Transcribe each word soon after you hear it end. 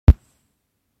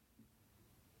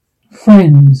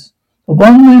Friends. The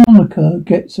one where Monica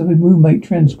gets a roommate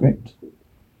transcript.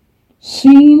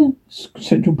 Scene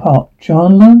Central Park.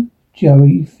 Chandler,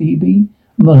 Joey, Phoebe,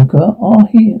 Monica are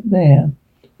there.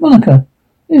 Monica,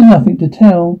 there's nothing to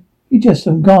tell. He's just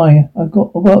some guy I've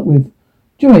got to work with.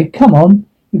 Joey, come on.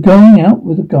 You're going out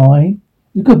with a guy.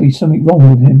 There's got to be something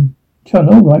wrong with him.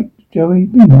 Chandler, all right, Joey,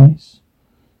 be nice.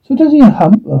 So does he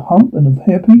hump and a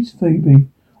hairpiece? Phoebe.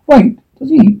 Wait, does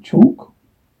he eat chalk?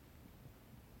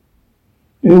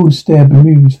 They all stare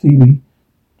bemused. Phoebe.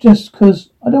 Just 'cause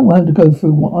I don't want him to go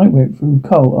through what I went through.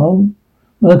 Cole, oh.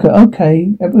 Monica,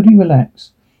 okay, everybody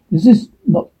relax. Is this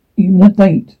not even a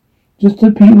date? Just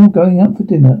the people going out for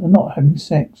dinner and not having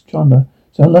sex. Chandler,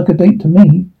 sounds like a date to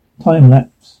me. Time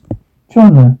lapse.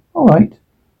 Chandler, alright.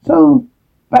 So,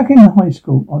 back in high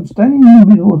school, I'm standing in the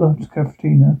middle of the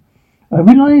cafeteria. I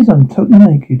realise I'm totally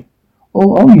naked.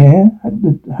 Oh yeah,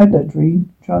 had that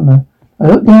dream. Chandler, I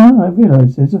look down and I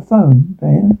realise there's a phone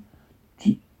there.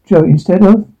 Joey, instead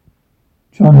of...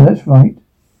 Chandler, that's right.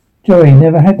 Joey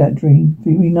never had that dream.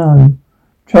 Phoebe, no.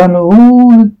 Chandler,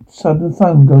 all of a sudden the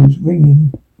phone goes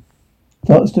ringing.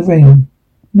 Starts to ring.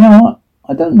 Now,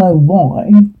 I don't know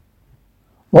why.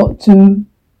 What to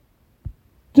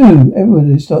do?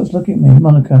 Everybody starts looking at me.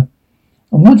 Monica.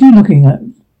 And what are you looking at?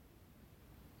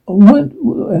 And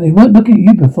they weren't looking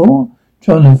at you before?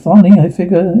 Chandler, finally, I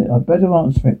figure I better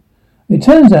answer it. It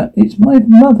turns out it's my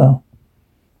mother.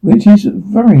 Which is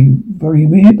very, very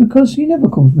weird because she never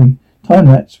calls me. Time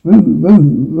lapse.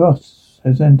 Ross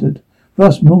has entered.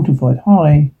 Ross mortified.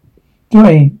 Hi.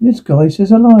 Joey, this guy says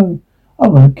hello. I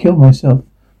want to kill myself.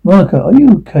 Monica, are you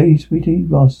okay, sweetie?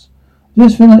 Ross. I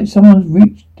just feel like someone's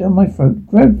reached down my throat,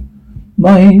 grabbed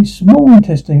my small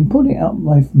intestine, pulled it out of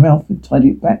my mouth and tied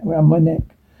it back around my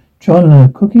neck. Chandler,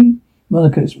 cookie?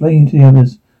 Monica explaining to the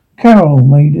others. Carol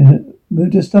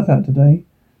moved her stuff out today.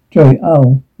 Joey,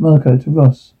 oh. Monica to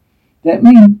Ross. Let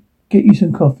me get you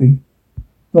some coffee.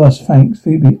 Ross, thanks.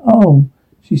 Phoebe, oh.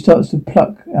 She starts to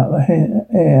pluck out the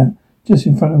air just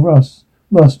in front of Ross.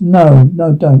 Ross, no,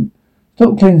 don't.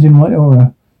 Stop cleansing my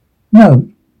aura. No,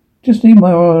 just leave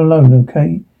my aura alone,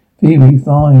 okay? Phoebe,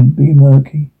 fine. Be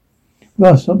murky.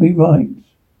 Ross, I'll be right.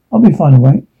 I'll be fine, all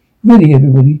right? Really,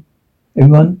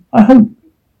 everyone, I hope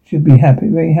she'll be happy,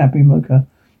 very happy, Monica.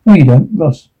 No, you don't.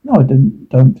 Ross, no, I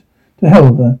don't. To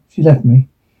hell with her. She left me.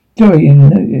 Joey,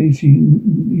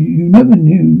 you never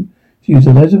knew she was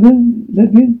a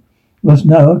lesbian? Ross,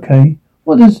 no, okay.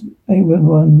 What does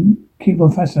anyone keep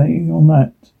on fascinating on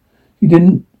that? She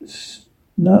didn't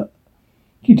know.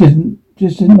 She just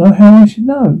didn't know how I should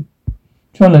know.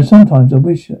 Chandler, sometimes I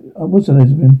wish I was a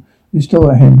lesbian. You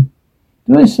still at him.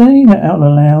 Did I say that out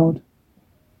loud?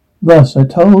 Ross, I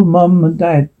told Mum and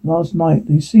Dad last night.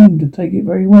 They seemed to take it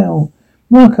very well.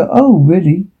 Monica, oh,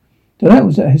 really? So that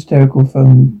was that hysterical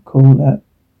phone call that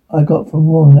I got from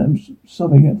a woman that was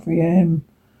sobbing at 3 a.m.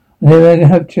 I never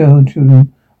have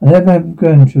children. I never have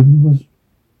grandchildren.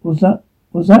 Was that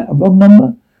a wrong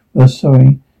number? Ross,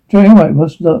 sorry. Joey, all right,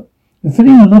 Ross, look. You're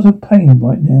feeling a lot of pain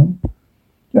right now.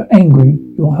 You're angry.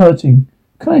 You're hurting.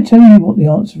 Can I tell you what the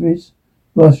answer is?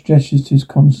 Ross gestures to his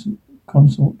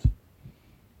consort.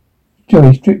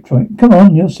 Joey, strict right. Come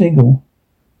on, you're single.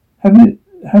 Have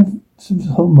some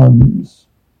hormones.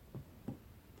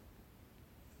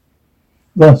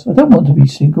 Ross, I don't want to be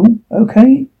single,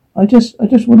 okay? I just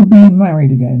want to be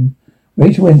married again.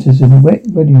 Rachel enters in a wet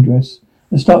wedding dress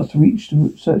and starts to reach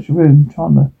to search the room.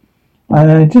 Chandler,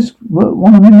 I just what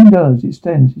one of them does.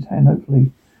 Extends his hand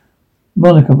hopefully.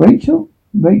 Monica, Rachel?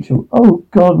 Oh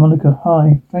God, Monica,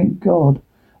 hi. Thank God.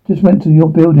 Just went to your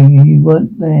building and you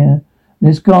weren't there. And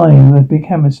this guy with a big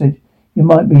hammer said you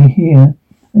might be here.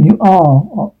 And you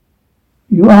are.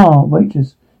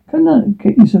 Waitress, can I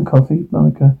get you some coffee,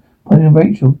 Monica? Pointing to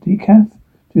Rachel. Decaf?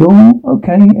 To you all?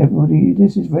 Okay, everybody,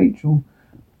 this is Rachel.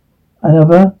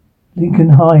 Another Lincoln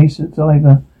High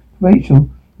survivor. Rachel,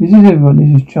 this is everyone.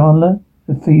 This is Chandler,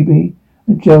 and Phoebe,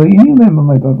 and Joey. You remember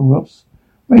my brother Ross?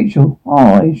 Rachel,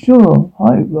 hi, sure.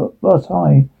 Hi, Ross,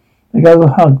 hi. They go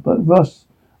a hug, but Ross,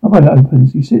 my brother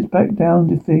opens. He sits back down,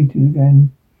 defeated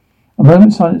again. A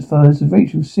moment's silence follows as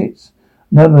Rachel sits.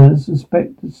 Another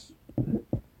suspects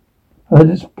her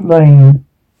explain.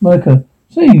 Monica,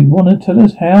 so you want to tell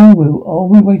us how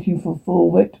we're waiting for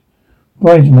 4 wet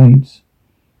bridesmaids?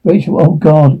 Rachel, oh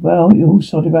God, well, it all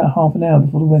started about half an hour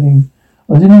before the wedding.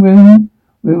 I was in the room,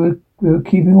 we were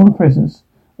keeping all the presents.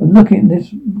 I was looking at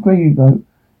this gravy boat,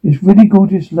 this really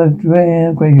gorgeous,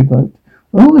 rare gravy boat.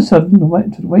 Well, all of a sudden, I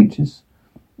went to the waitress,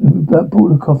 brought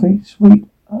the coffee, sweet,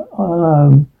 I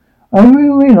know. I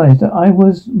realised that I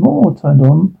was more turned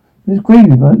on this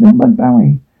gravy boat than by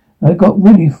Barry. I got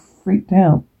really freaked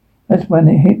out. That's when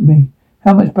it hit me.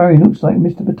 How much Barry looks like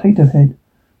Mr. Potato Head.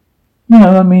 You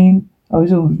know, I mean, I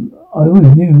always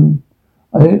knew,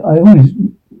 I always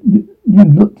knew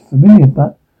looked familiar,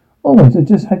 but always I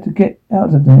just had to get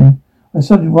out of there. I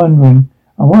started wondering,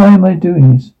 why am I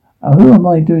doing this? Who am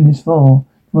I doing this for?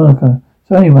 Monica.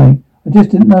 So anyway, I just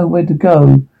didn't know where to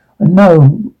go. I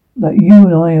know that you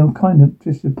and I are kind of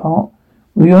drifted apart.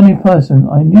 We're the only person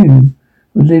I knew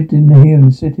who lived here in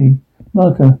the city.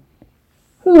 Monica.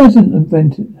 Who wasn't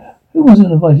invited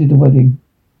to the wedding?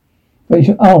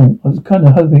 Rachel. Oh, I was kind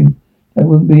of hoping that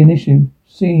wouldn't be an issue.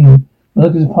 Seeing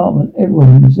Monica's apartment,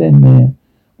 everyone was in there,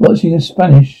 watching a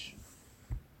Spanish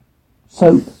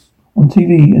soap on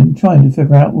TV and trying to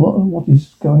figure out what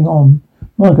is going on.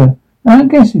 Monica. Now I'm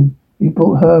guessing he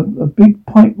bought her a big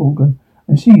pipe organ,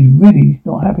 and she's really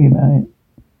not happy about it.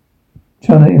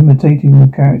 Chandler imitating the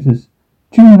characters.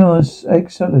 Juno's egg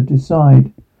salad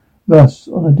decide. Thus,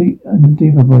 in a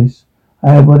deeper voice,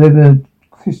 I have whatever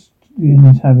Christian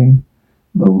is having.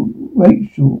 But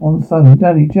Rachel on the phone,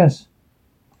 Daddy,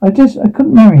 I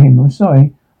couldn't marry him. I'm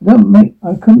sorry. Don't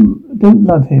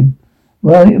love him.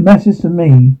 Well, it matters to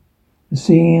me. The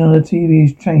scene on the TV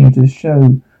is changed to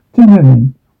show two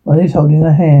women. One is holding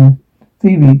her hair.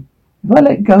 Phoebe, if I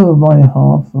let go of my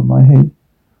half of my head,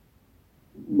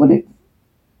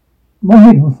 my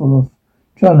head will fall off.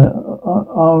 Chandler,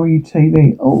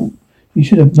 R-E-T-V. Oh, you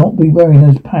should have not been wearing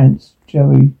those pants,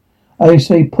 Joey. I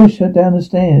say push her down the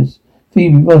stairs.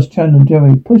 Phoebe, Ross, Chandler and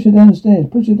Joey. Push her down the stairs,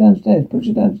 push her downstairs, push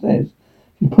her downstairs.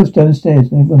 She pushed down the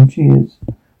stairs and everyone cheers.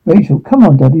 Rachel, come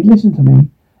on, Daddy, listen to me.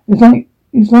 It's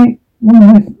like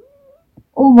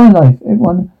all my life,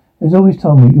 everyone has always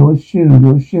told me, you're a shoe.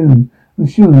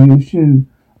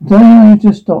 Then I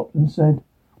just stopped and said,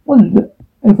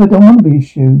 if I don't want to be a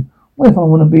shoe? What if I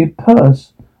want to be a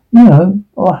purse?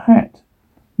 Or a hat?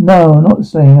 No, I'm not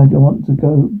saying I don't want to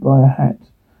go buy a hat.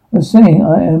 I'm saying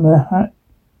I am a hat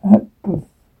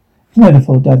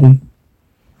metaphor, Daddy.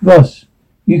 Ross,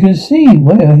 you can see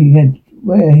we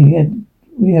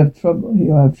have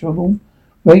trouble.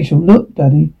 Rachel, look,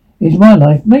 Daddy, it's my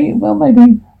life. Maybe I'll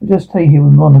just stay here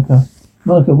with Monica.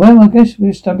 Monica, well, I guess we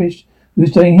established we're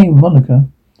staying here with Monica.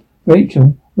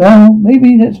 Rachel, well,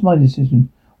 maybe that's my decision.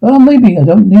 Well, maybe I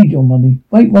don't need your money.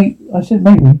 Wait, I said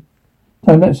maybe.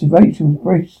 Time lapse. Rachel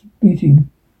was breathing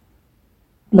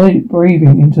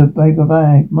into a paper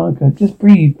bag. Monica, just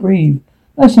breathe.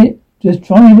 That's it. Just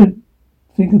trying to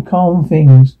think of calm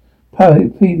things.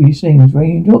 Poet Phoebe sings,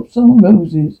 raindrops on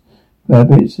roses,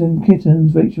 rabbits and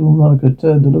kittens. Rachel and Monica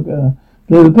turned to look at her.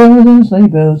 Bluebirds and sleigh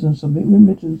bells and something with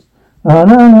mittens. La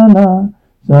la la la,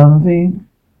 something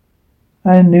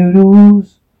and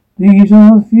noodles. These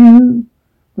are a few.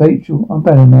 Rachel, I'm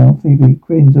better now. Phoebe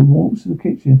grins and walks to the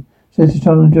kitchen. Says to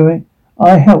Chandler and Joey,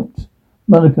 I helped.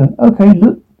 Monica, okay,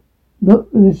 look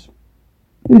at this.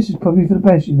 This is probably for the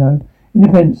best,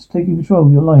 Independence, taking control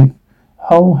of your life.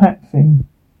 Whole hat thing.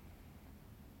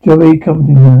 Joey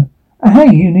comforting her.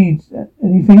 Hey, you need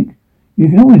anything? You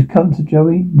can always come to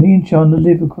Joey. Me and Chandler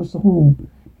live across the hall.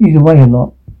 He's away a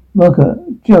lot. Monica,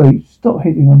 Joey, stop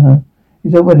hitting on her.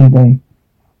 It's her wedding day.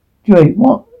 Joey,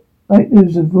 what? Like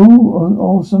there's a rule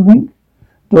or something?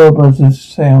 Door buzzes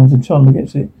sounds and Chandler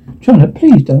gets it. Chandler,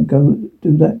 please don't go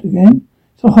do that again.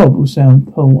 It's a horrible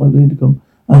sound. Paul over the intercom.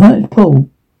 It's Paul.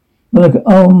 Monica,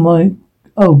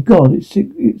 oh God, it's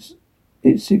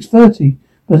 6:30.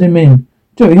 Buzz him in.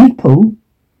 Joey, who's Paul?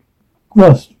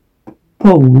 Ross,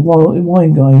 Paul, the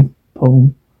wine guy.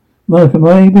 Paul. Monica,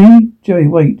 maybe. Joey,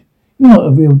 wait. You're not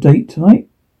a real date tonight.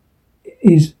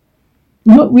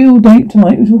 Not real date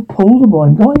tonight with Paul, the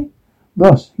wine guy?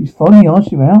 Ross, he's finally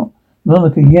asked you out.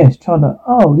 Monica, yes. Chandler,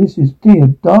 oh, this is dear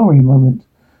diary moment.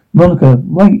 Monica,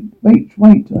 wait, I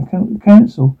can't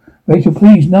cancel. Rachel,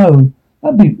 please, no.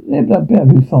 That better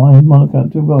be fine. Monica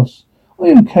to Ross. Are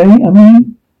you okay? I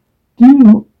mean, do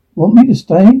you want me to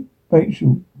stay?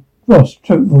 Rachel, Ross,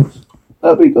 choke voice.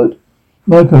 That'll be good.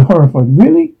 Monica, horrified.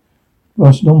 Really?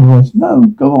 Ross, normal voice. No,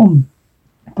 go on.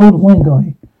 Paul the wine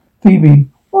guy. Phoebe,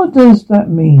 what does that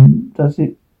mean? Does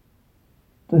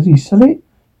he sell it,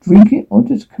 drink it, or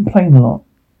just complain a lot?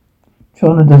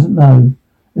 Chandler doesn't know.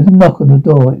 There's a knock on the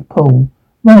door. It's Paul.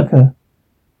 Monica.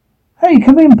 Hey,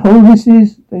 come in, Paul.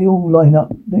 They all line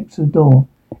up next to the door.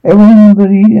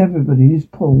 Everybody is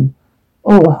Paul.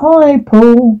 Oh, hi,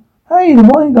 Paul. Hey, the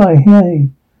wine guy. Hey.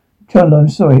 Chandler, I'm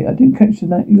sorry. I didn't catch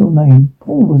your name.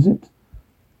 Paul, was it?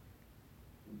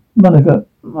 Monica.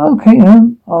 Okay,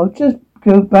 I'll just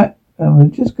go back. We're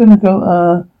just going to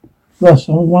go, Ross,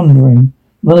 I'm wondering.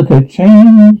 Monica,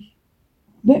 change.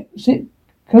 Sit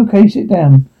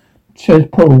down. Says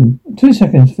Paul. 2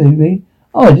 seconds, Phoebe.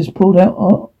 Oh, I just pulled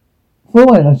out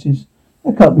 4 eyelashes.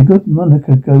 That can't be good.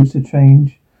 Monica goes to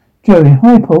change. Joey,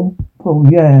 hi Paul. Paul,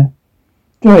 yeah.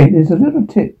 Joey, there's a little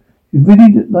tip. She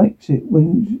really likes it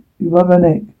when you rub her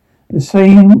neck. The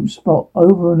same spot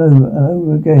over and over and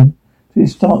over again. So it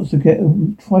starts to get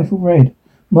a trifle red.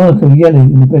 Monica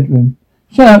yelling in the bedroom.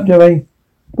 Shut up, Joey.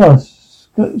 Boss.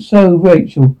 So,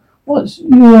 Rachel, what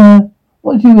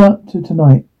you up to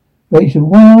tonight? Rachel,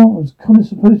 well, I was kind of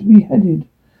supposed to be headed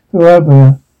for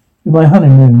Albria with my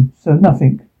honeymoon, so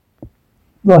nothing.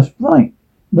 Ross, right.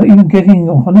 Not even getting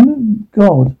your honeymoon?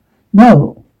 God.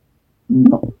 No.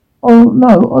 No. Oh,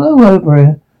 no. Although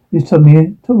Albria is telling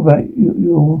me, talk about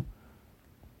your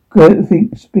great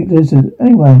big lizard.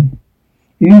 Anyway,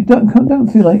 you don't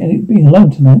feel like being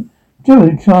alone tonight. Joey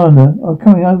and Chandler are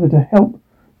coming over to help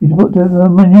you to put together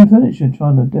my new furniture,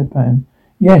 Chandler deadpan.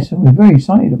 Yes, and we're very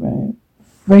excited about it.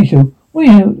 Rachel,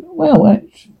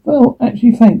 well,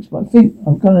 actually, thanks, but I think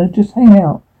I'm gonna just hang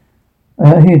out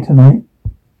here tonight.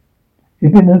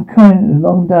 It's been a kind of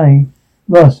long day.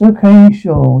 Ross, okay,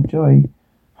 sure. Joey,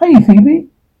 hey Phoebe.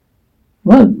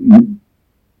 Well,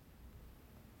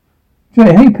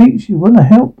 Joey, hey Peach, you wanna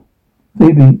help?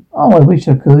 Phoebe, oh, I wish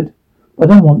I could, but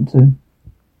I don't want to.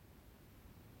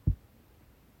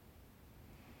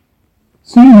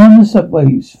 Singing on the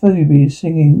subways, Phoebe is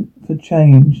singing for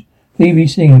change. Phoebe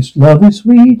sings, love is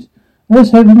sweet,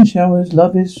 as heaven showers,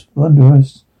 love is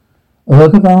wondrous. A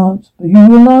work of art, but you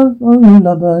will love, oh you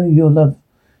lover, your love.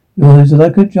 Yours is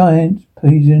like a giant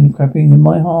pigeon crapping in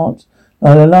my heart.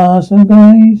 La la la, some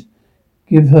guys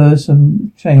give her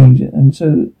some change. And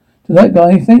so to that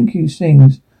guy, thank you,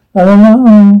 sings. La la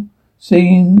la,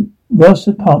 seeing Ross'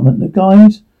 apartment. The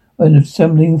guys are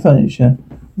assembling furniture.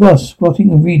 Ross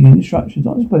squatting and reading instructions.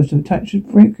 I'm supposed to attach a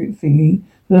cricket thingy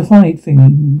to the fight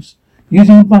things.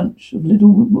 Using a bunch of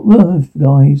little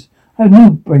guys. I have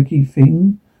no breaky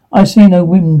thing. I see no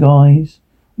whim guys.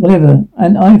 Whatever.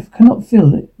 And I cannot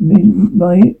feel it.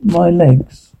 My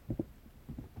legs.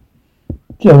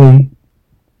 Joey.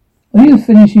 Are you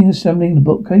finishing assembling the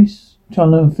bookcase?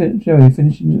 Chandler and Joey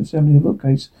finishing assembling the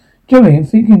bookcase. Joey, I'm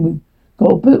thinking we've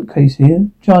got a bookcase here.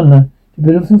 Chandler, the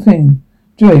beautiful thing.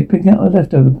 Joey, picking out the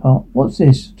leftover part. What's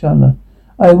this? Chandler.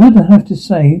 I wouldn't have to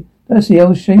say. That's the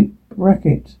L-shaped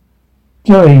bracket.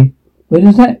 Joey, where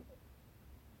does that?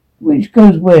 Which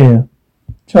goes where?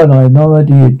 Chandler, I have no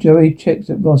idea. Joey checks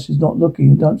that Ross is not looking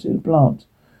and dumps it in the plant.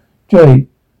 Joey,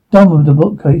 done with the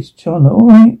bookcase. Chandler, all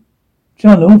right.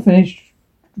 Chandler, all finished.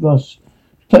 Ross,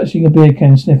 touching a beer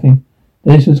can, sniffing.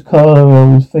 This was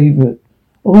Carl's favourite.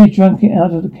 Always drunk it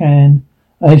out of the can.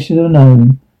 I should have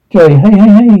known. Joey,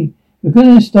 hey. We're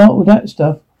going to start with that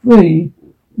stuff. We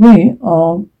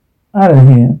are out of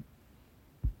here.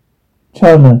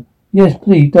 Chandler, yes,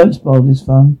 please, don't spoil this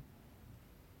fun.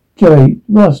 Joey,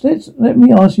 Ross, let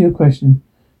me ask you a question.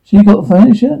 So you got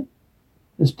furniture?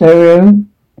 The stereo?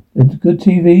 The good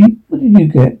TV? What did you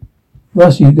get?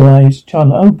 Ross, you guys.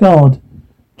 Chandler, oh God.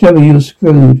 Joey, you're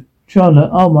screwed. Chandler,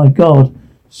 oh my God.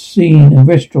 Scene in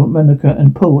restaurant, Monica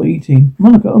and Paul eating.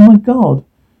 Monica, oh my God.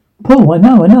 Paul, I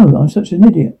know, I'm such an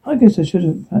idiot. I guess I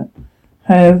should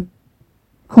have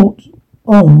caught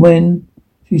on when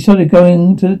she started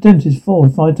going to the dentist 4 or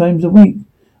 5 times a week.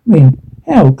 I mean,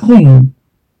 how clean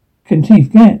can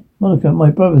teeth get? Monica,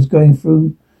 my brother's going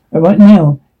through it right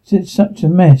now. It's such a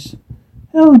mess.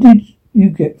 How did you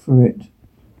get through it?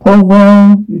 Paul,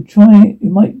 well, you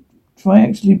might try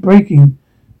actually breaking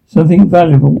something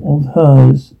valuable of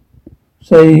hers.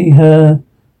 Say her,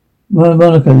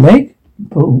 Monica, leg?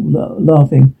 Paul,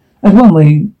 laughing. That's one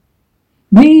way.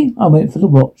 Me? I went for the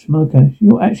watch. Monica,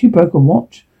 you actually broke a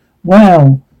watch?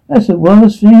 Wow, that's the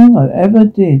worst thing I ever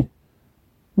did.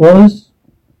 Was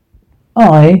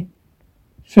I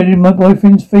shredded my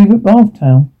boyfriend's favourite bath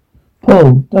towel?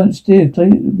 Paul, don't steer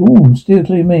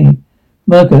clear me.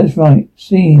 Monica, that's right.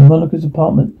 Seeing Monica's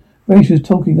apartment. Rachel's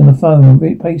talking on the phone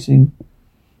and pacing.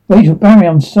 Rachel, Barry,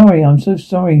 I'm sorry. I'm so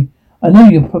sorry. I know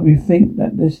you'll probably think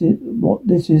that this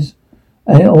is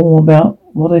all about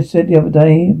what I said the other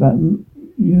day about you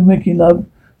making love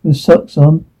with socks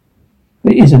on.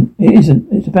 But it isn't.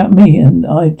 It's about me, and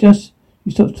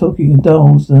he stops talking and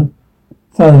dials the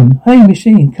phone. Hey,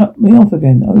 machine, cut me off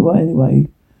again. Oh, well, anyway.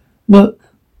 Look,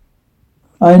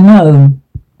 I know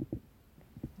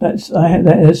that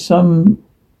there's some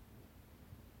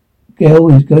girl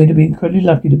who's going to be incredibly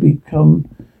lucky to become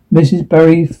Mrs.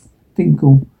 Barry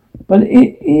Finkel, but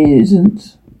it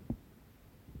isn't.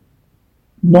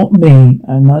 Not me,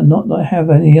 and not that I have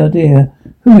any idea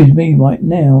who is me right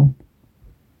now.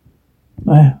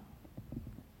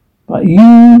 But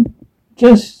you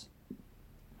just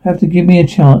have to give me a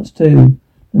chance to.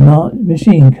 The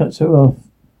machine cuts her off.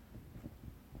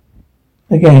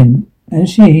 again, and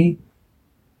she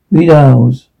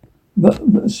redials.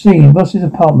 Seeing Ross's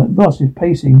apartment. Ross is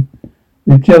pacing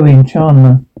with Joey and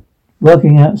Chandler,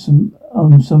 working out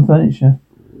on some furniture.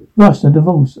 Ross, a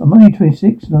divorce. I'm only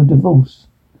 26 and a divorce.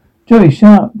 Joey,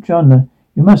 shut up, Chandler.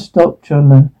 You must stop,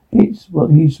 Chandler. It's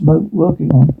what he's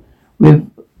working on with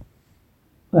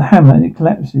the hammer and it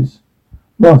collapses.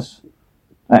 Ross,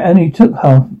 that only took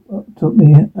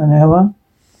me an hour.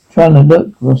 Chandler,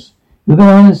 look, Ross, you've got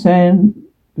to understand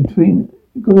between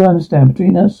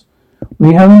us,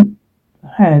 we haven't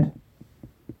had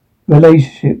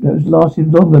relationship that has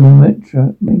lasted longer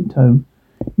than Minto.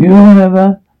 You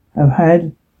never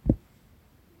have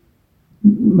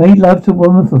made love to a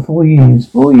woman for 4 years.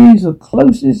 4 years of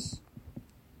closest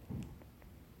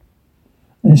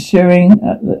and sharing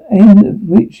at the end of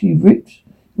which she rips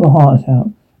your heart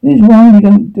out. This is why we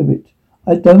don't do it.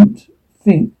 I don't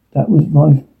think that was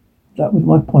my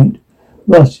point.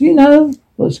 Ross, you know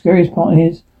what the scariest part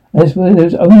is? That's where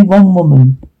there's only one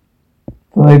woman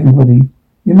for everybody.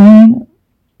 You mean,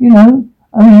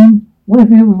 what if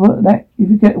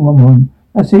you get one woman?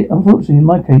 That's it. Unfortunately, in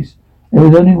my case, there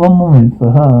was only one woman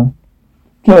for her.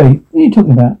 Joey, what are you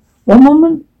talking about? One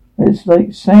woman? It's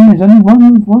like saying there's only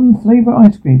one flavour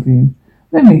ice cream for you.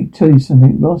 Let me tell you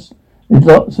something, Ross. There's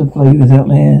lots of flavours out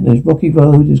there. There's Rocky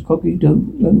Road, there's Cocky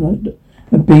Donut,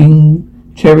 a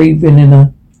bean, cherry,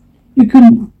 vanilla. You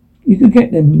could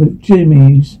get them with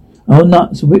Jimmy's or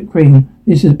nuts or whipped cream.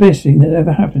 This is the best thing that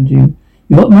ever happened to you.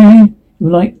 You got married, you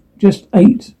were like just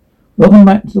 8. Welcome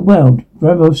back to the world.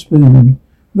 Grab a spoon.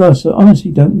 Ross, I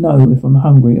honestly don't know if I'm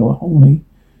hungry or horny.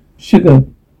 Sugar.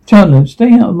 Chandler,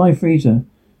 stay out of my freezer.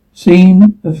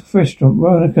 Scene of restaurant.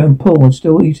 Veronica and Paul are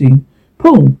still eating.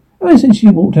 Paul, ever since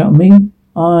you walked out on me,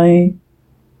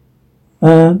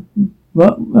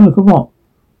 Veronica, what?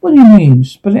 What do you mean?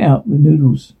 Spell it out with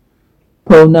noodles.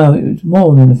 Paul, no, it was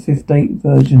more than a fifth date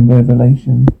virgin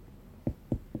revelation.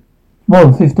 More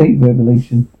than fifth date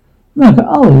revelation. Veronica,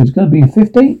 there's going to be a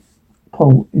fifth date?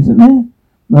 Paul, isn't there?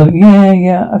 No,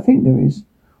 yeah, I think there is.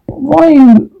 What are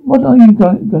you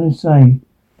going to say?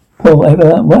 Paul,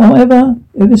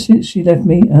 ever since she left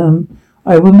me,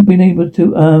 I haven't been able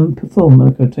to perform.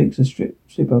 Monica takes a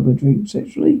sip of a drink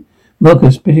sexually.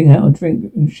 Monica spitting out a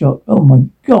drink in shock. Oh my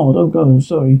God, I'm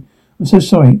sorry. I'm so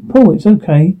sorry. Paul, it's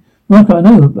okay. Monica, I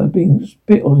know that being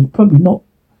spit on is probably not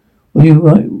what you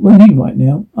need right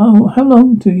now. Oh, how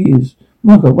long? 2 years.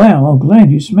 Monica, wow, I'm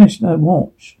glad you smashed that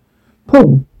watch.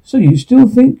 Paul, so you still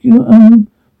think you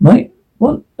might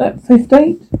want that fifth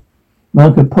date?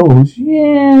 Monica pulls.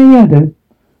 Yeah, I do.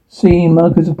 Seeing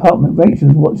Monica's apartment,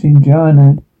 Rachel's watching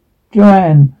Joanne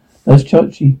as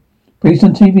Chachi. Priest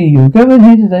on TV. You'll go in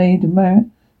here today to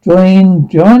join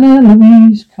Joanna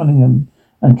Louise Cunningham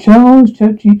and Charles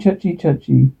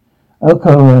Chachi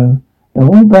Okoro. They're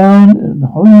all bound in the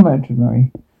holy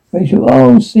matrimony.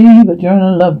 Rachel, see, but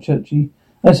Joanna loved Chachi.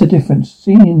 That's the difference.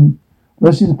 Seeing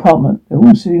Ross's apartment, they're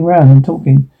all sitting around and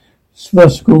talking.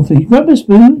 Ross school fee. Grab a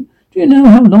spoon. Do you know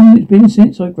how long it's been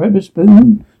since I grabbed a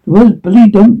spoon? The words Billy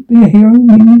don't be a hero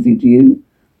mean anything to you?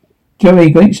 Joey,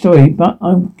 great story, but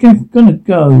I'm gonna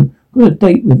go. Got a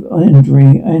date with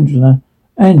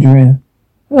Andrea.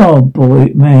 Oh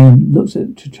boy, man, looks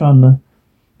at Chandler.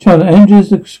 Andrea's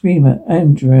the screamer.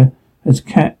 Andrea has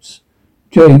cats.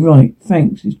 Joey, right,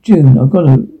 thanks. It's June. I've got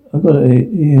it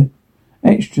here.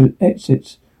 Extra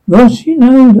exits. Ross, you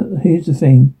know that here's the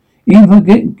thing. Even if I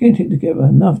get it together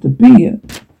enough to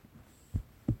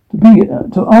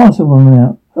ask a woman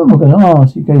out. Who am I going to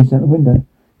ask? He gazed out the window.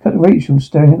 Cut to Rachel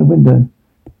staring at the window.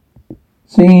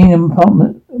 Seeing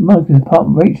Monica's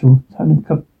apartment, Rachel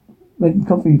making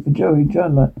coffee for Joey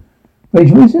Chandler.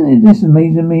 Rachel, isn't this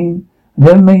amazing? I've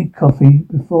never made coffee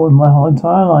before in my whole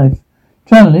entire life.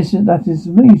 Chandler, that is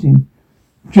amazing.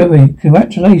 Joey,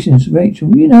 congratulations,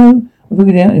 Rachel. You know, I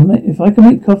figured out if I can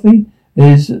make coffee,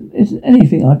 there's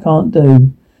anything I can't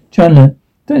do. Chandler,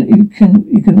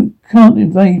 can't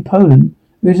invade Poland.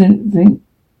 There isn't anything.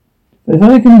 But if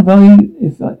I can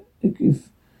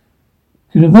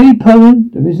invade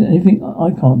Poland, there isn't anything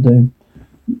I can't do.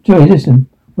 Joey, listen.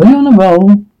 When you're on a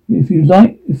roll, if you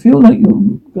feel like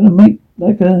you're gonna make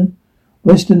like a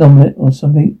Western omelette or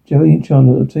something, Joey and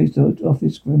Charlotte will taste the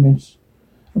office grimace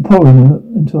and pour it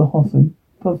into a park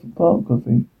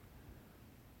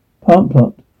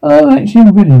plot. Oh, actually,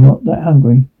 I'm really not that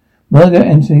hungry. Margaret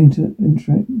entering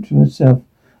into herself.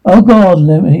 Oh God,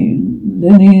 Lenny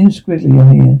and Squiggly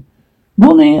are here.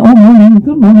 Morning,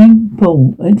 good morning.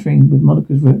 Paul entering with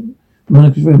Monica's room.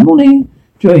 Morning,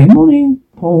 Joey. Morning,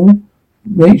 Paul.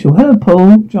 Rachel. Hello,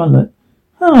 Paul. Charlotte.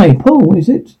 Hi, Paul. Is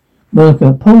it?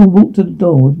 Monica. Paul walked to the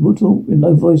door. Would talk in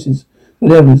low voices.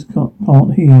 The others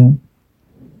can't hear.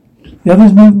 The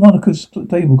others move Monica's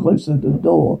table closer to the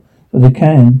door so they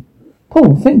can.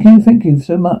 Paul, thank you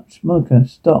so much. Monica,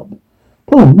 stop.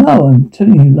 Paul, no, I'm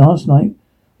telling you, last night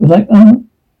was like,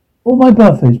 all my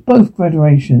birthdays, both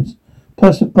graduations,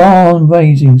 plus a barn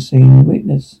raising scene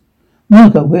witness.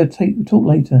 Monica, we'll talk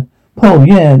later. Paul,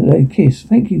 yeah, they kiss.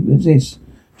 Thank you for this.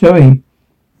 Joey,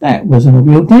 that wasn't a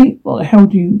real date. What the hell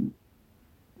do you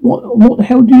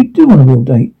do on a real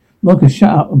date? Monica, shut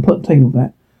up and put the table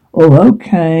back. Oh,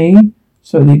 okay.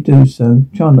 So they do so.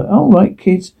 Chandler, all right,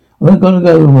 kids, I'm gonna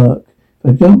go to work.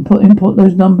 If I don't input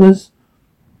those numbers,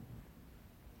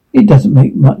 it doesn't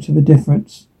make much of a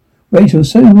difference. Rachel,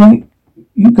 so right,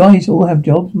 you guys all have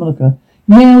jobs. Monica,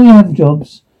 yeah, we have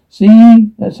jobs.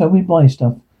 See, that's how we buy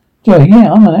stuff. Joey,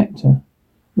 yeah, I'm an actor.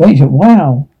 Rachel,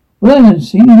 wow. Well, I haven't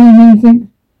seen you doing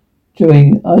anything.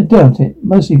 Joey, I doubt it.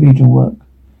 Mostly regional work.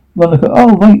 Monica,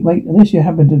 oh, wait, unless you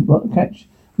happen to catch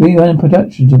rerun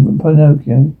productions of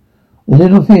Pinocchio. The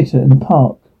little theatre in the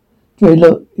park. Joey,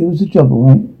 look, it was a job, all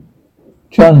right.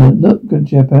 Chandler, look, good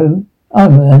Jeppo.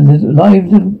 I'm a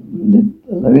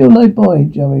real live boy,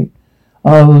 Joey.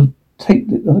 I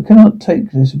cannot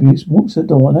take this abuse. Walks the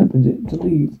door and opens it to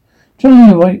leave.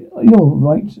 Chandler, you're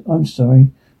right. I'm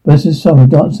sorry. Bursts his song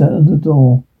and darts out of the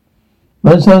door.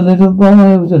 Once a little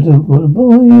boy was a little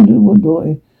boy, a little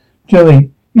boy.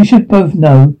 Joey, you should both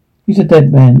know he's a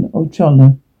dead man. Oh,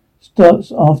 Chandler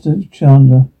starts after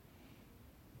Chandler.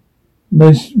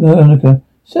 Monica,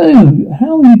 so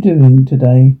how are you doing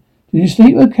today? Did you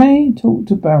sleep okay? Talk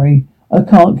to Barry. I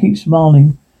can't keep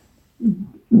smiling.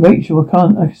 Rachel, I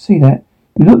can see that.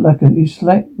 You look like you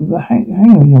slept with a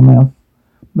hanger in your mouth.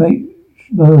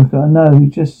 Monica, no,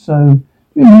 just so.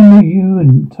 Remember you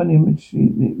and Tony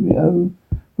Oh,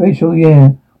 Rachel,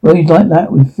 yeah. Well, he's like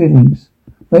that with feelings.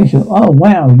 Rachel, oh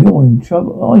wow, you're in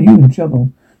trouble. Are you in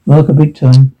trouble? Monica, big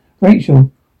time.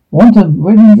 Rachel, want a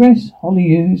wedding dress? Holly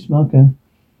Hughes, Monica.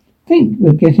 Think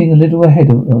we're getting a little ahead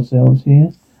of ourselves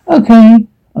here. Okay,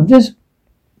 I'm just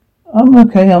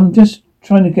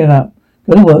trying to get up,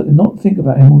 go to work and not think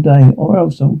about him all day, or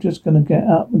else I'm just going to get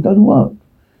up and go to work.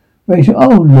 Rachel,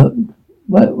 oh look,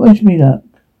 wish me luck.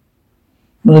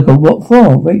 Monica, what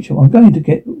for? Rachel, I'm going to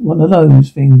get one of those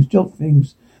things, job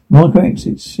things. Monica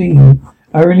exits scene.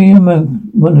 Aurelia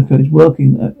Monica is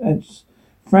working as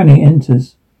Franny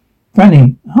enters.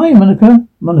 Franny, hi Monica.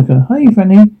 Monica, hi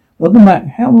Franny. Welcome back.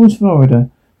 How was Florida?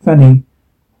 Franny,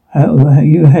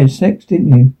 you had sex,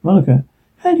 didn't you? Monica,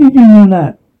 how did you know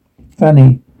that?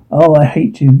 Franny, oh, I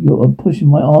hate you. You're pushing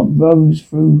my Aunt Rose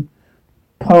through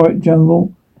pirate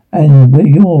jungle, and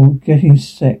you're getting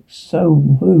sex.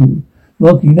 So who?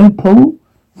 Look, you know Paul?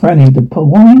 Franny, the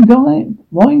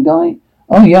wine guy?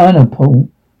 Oh yeah, I know Paul.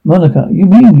 Monica, you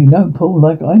mean you know Paul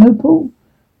like I know Paul?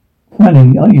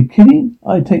 Franny, are you kidding?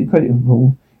 I take credit for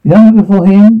Paul. You know before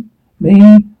him?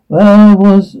 Me? Well, I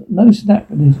was no snap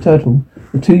with his turtle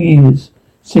for 2 years,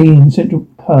 seeing Central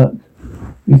Park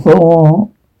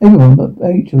before everyone but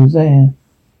Rachel was there.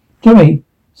 Joey,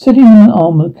 sitting on an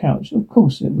arm of the couch. Of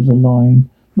course it was a line.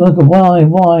 Monica, why?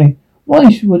 Why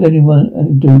would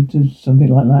anyone do something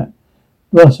like that?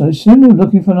 Ross, I assume you're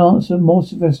looking for an answer more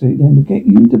sophisticated than to get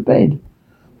you to bed.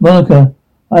 Monica,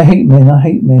 I hate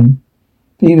men.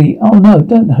 Phoebe, oh no,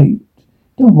 don't hate.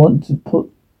 Don't want to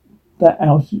put that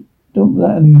out. Don't put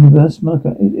that in the universe,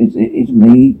 Monica. It's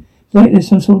me. It's like there's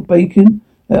some sort of bacon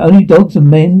that only dogs and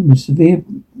men with severe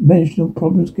mental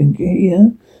problems can get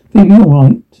here. Phoebe, all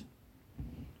right.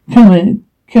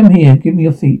 Come here, give me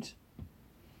your feet.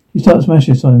 She starts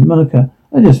smashing on him. Monica,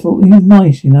 I just thought he was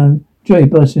nice, you know. Joey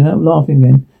bursting out laughing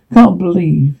again. Can't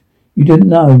believe you didn't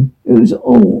know. It was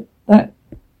all that,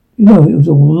 you know, it was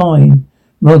all a line.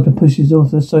 Monica pushes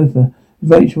off the sofa.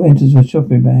 Rachel enters with a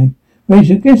shopping bag.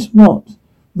 Rachel, guess what?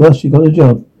 Ross, you got a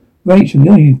job. Rachel,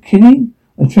 are you kidding?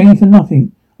 I trained for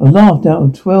nothing. I laughed out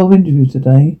of 12 interviews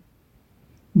today.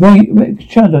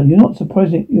 Chandler, you're not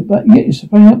surprising, yet you're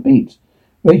surprisingly upbeat.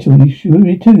 Rachel, you should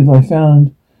be too if I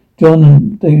found John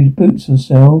and David's boots on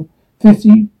sale,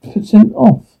 50%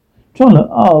 off. Chandler,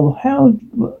 oh,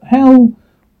 how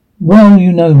well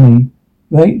you know me.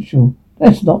 Rachel,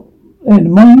 that's not,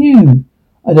 mind you.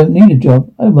 I don't need a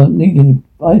job. I don't need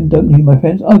my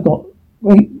pens. I've got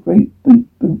great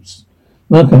boots.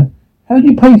 Monica, how do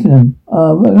you pay for them?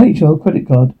 Rachel, credit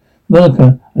card.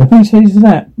 Monica, and who says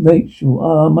that?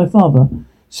 Rachel, my father.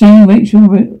 Seeing Rachel,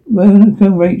 Monica,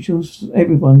 Rachel's,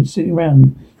 everyone sitting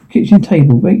around the kitchen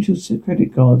table. Rachel's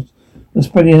credit cards are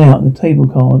spreading out on the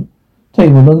table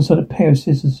alongside a pair of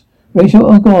scissors. Rachel,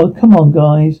 oh God, come on,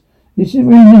 guys. This is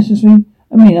really necessary.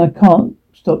 I mean, I can't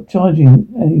stop charging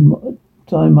any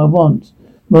time I want.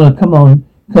 Monica, come on.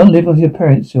 You can't live with your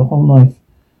parents your whole life.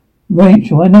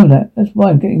 Rachel, I know that. That's why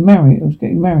I'm getting married. I was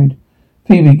getting married.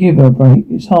 Phoebe, give her a break.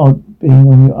 It's hard being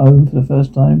on your own for the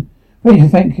first time. Rachel,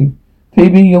 thank you.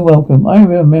 Phoebe, you're welcome. I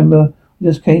remember I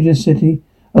just came to the city.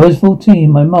 I was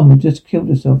 14. My mum had just killed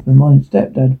herself and my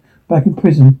stepdad back in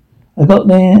prison. I got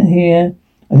here.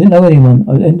 I didn't know anyone.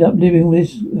 I ended up living with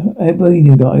this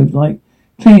Albanian guy who was like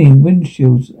cleaning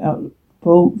windshields out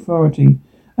for authority.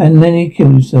 And then he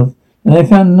killed himself. And I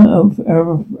found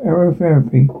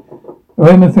aromatherapy.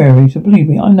 So believe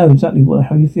me, I know exactly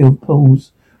how you feel,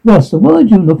 Pauls. Ross, the word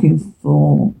you're looking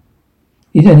for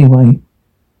is anyway.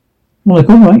 I'm like,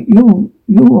 alright, you're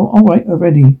alright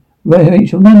already.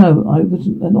 Rachel, no, I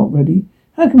wasn't not ready.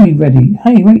 How can we be ready?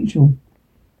 Hey, Rachel.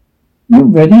 You're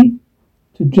ready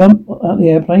to jump out the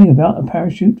airplane without a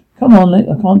parachute? Come on,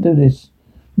 I can't do this.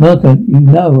 Mirka, you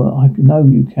know I know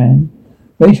you can.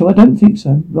 Rachel, I don't think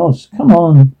so. Ross, come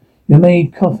on. You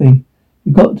made coffee.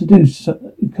 You've got to do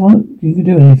so. You can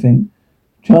do anything.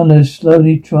 Chandler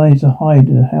slowly tries to hide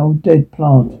a dead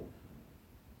plant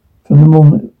from the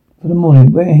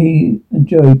morning where he and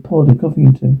Joey poured the coffee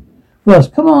into. Ross,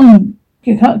 come on.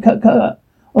 Cut.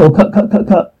 Oh,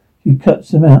 cut. She cuts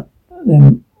them out.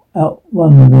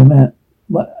 One of them out.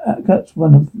 Cuts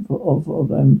one of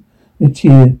them. They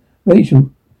cheer.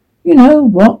 Rachel, you know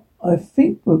what? I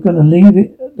think we're going to leave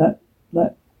it at that.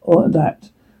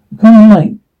 A common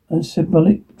like a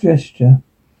symbolic gesture.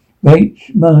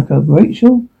 Rachel,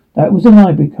 that was a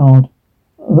library card.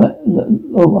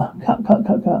 Oh, cut.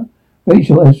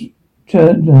 Rachel,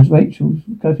 as Rachel's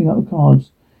cutting up the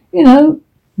cards. You know,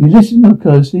 you listen to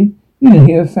closely, you can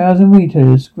hear 1,000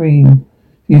 retailers scream.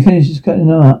 He finishes cutting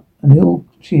them up, and they all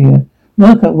cheer.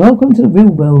 Mirka, welcome to the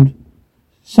real world.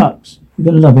 Sucks. You're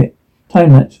going to love it.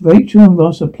 Time lapse. Rachel and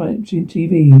Ross are playing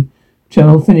TV.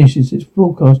 Channel finishes its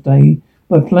broadcast day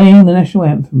by playing the national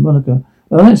anthem. Monica,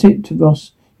 well, that's it to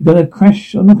Ross. You're going to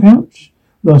crash on the couch?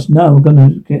 Ross, no, I'm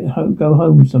going to go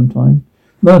home sometime.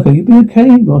 Monica, you be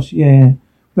okay? Ross, yeah.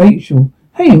 Rachel,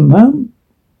 hey, Mum.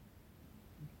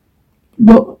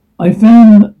 What I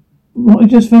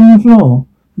just found on the floor.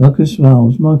 Monica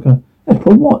smiles. Monica, that's a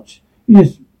watch. You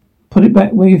just put it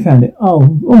back where you found it.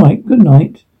 Oh, alright, good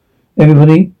night.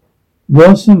 Everybody,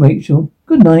 Ross and Rachel,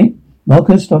 good night.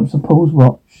 Monica stops to Paul's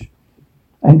watch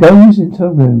and goes into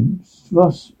her room.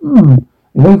 Ross,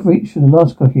 They both reach for the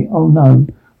last cookie. Oh no.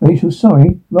 Rachel,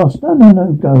 sorry. Ross,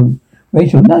 no, go.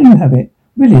 Rachel, no, you have it.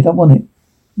 Really, I don't want it.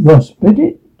 Ross, split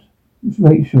it?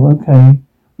 Rachel, okay.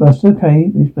 Ross,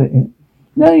 okay, they split it.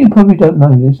 No, you probably don't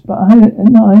know this, but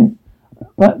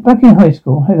but back in high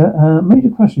school, I had a major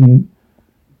crush on you.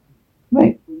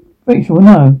 Rachel,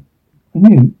 no. I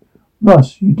knew.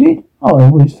 Ross, you did? Oh, I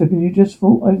always figured you just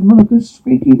thought I was Monica's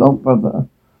squeaky old brother.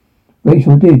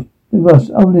 Rachel did. Ross,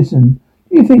 oh listen,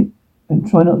 do you think, and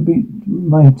try not to be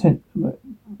my intense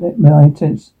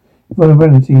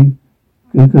vulnerability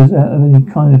because out of any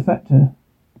kind of factor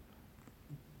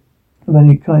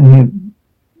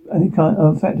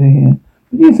here.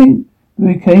 But do you think it would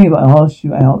be okay if I asked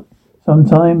you out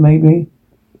sometime, maybe?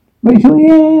 Rachel,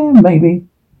 yeah, maybe.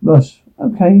 Ross,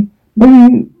 okay.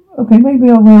 Maybe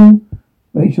I will.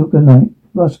 Rachel, good night.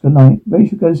 Ross, good night.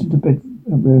 Rachel goes into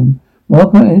bedroom.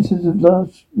 Monica enters the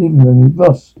last living room.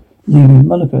 Ross leaving.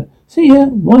 Monica, see ya.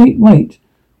 Wait.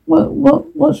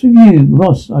 What's with you?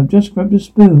 Ross, I've just grabbed a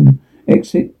spoon.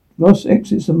 Exit. Ross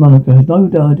exits and Monica has no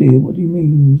idea what he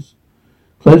means.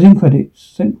 Closing credits.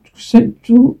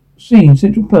 Central scene.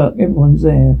 Central Park. Everyone's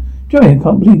there. Joey, I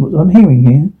can't believe what I'm hearing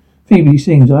here. Phoebe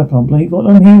sings. I can't believe what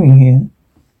I'm hearing here.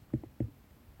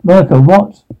 Monica,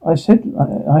 what? I said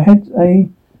I had a...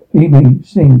 Phoebe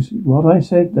sings. What I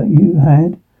said that you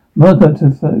had? Monica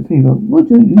to Phoebe. Would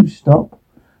you stop?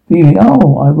 Phoebe,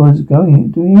 oh, I was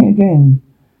doing it again.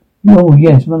 Oh,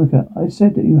 yes, Monica. I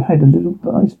said that you had a little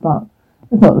nice butt.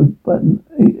 It's not a button.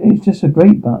 It's just a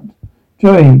great butt.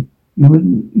 Joey,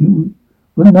 you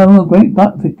wouldn't know a great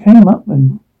butt if it came up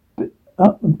and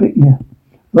bit you.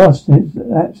 Ross says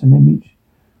that's an image.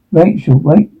 Rachel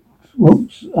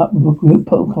walks up with a group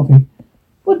pot of coffee.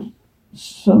 Would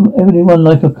everyone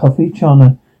like a coffee,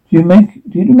 Chandler? Do you make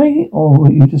it, or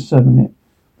are you just serving it?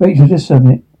 Rachel, just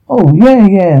serving it. Oh,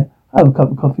 yeah. Have a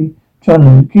cup of coffee.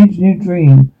 Chandler, kid's new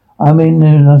dream. I'm in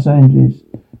Los Angeles.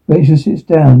 Rachel sits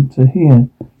down to hear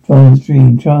Chandler's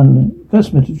dream. Chandler,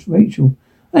 customer to Rachel.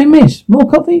 Hey, miss, more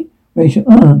coffee? Rachel,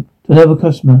 to another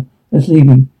customer that's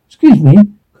leaving. Excuse me,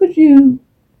 could you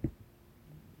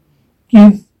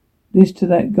give this to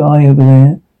that guy over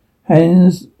there?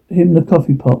 Hands him the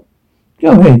coffee pot.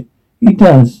 Go ahead. He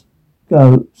does.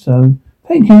 Go, so.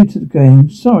 Thank you to the game.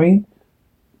 Sorry.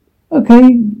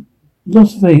 Okay.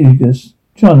 Las Vegas.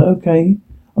 Chandler, okay.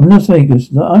 I'm Las Vegas.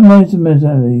 I'm Liza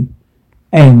Minnelli.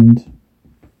 End.